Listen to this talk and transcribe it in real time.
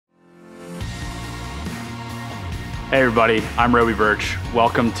Hey everybody, I'm Burch.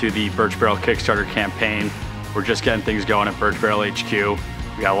 Welcome to the Burch Barrel Kickstarter campaign. We're just getting things going at Burch Barrel HQ.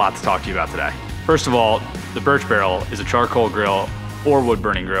 We got a lot to talk to you about today. First of all, the Burch Barrel is a charcoal grill or wood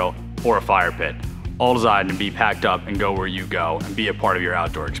burning grill or a fire pit, all designed to be packed up and go where you go and be a part of your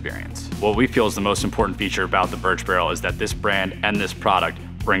outdoor experience. What we feel is the most important feature about the Burch Barrel is that this brand and this product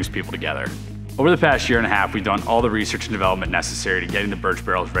brings people together. Over the past year and a half, we've done all the research and development necessary to getting the Burch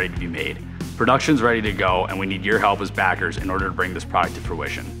Barrels ready to be made. Production's ready to go, and we need your help as backers in order to bring this product to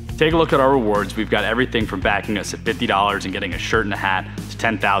fruition. Take a look at our rewards. We've got everything from backing us at $50 and getting a shirt and a hat to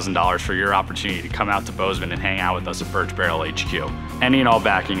 $10,000 for your opportunity to come out to Bozeman and hang out with us at Burch Barrel HQ. Any and all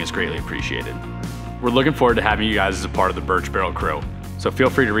backing is greatly appreciated. We're looking forward to having you guys as a part of the Burch Barrel crew, so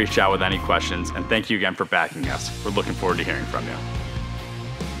feel free to reach out with any questions, and thank you again for backing us. We're looking forward to hearing from you.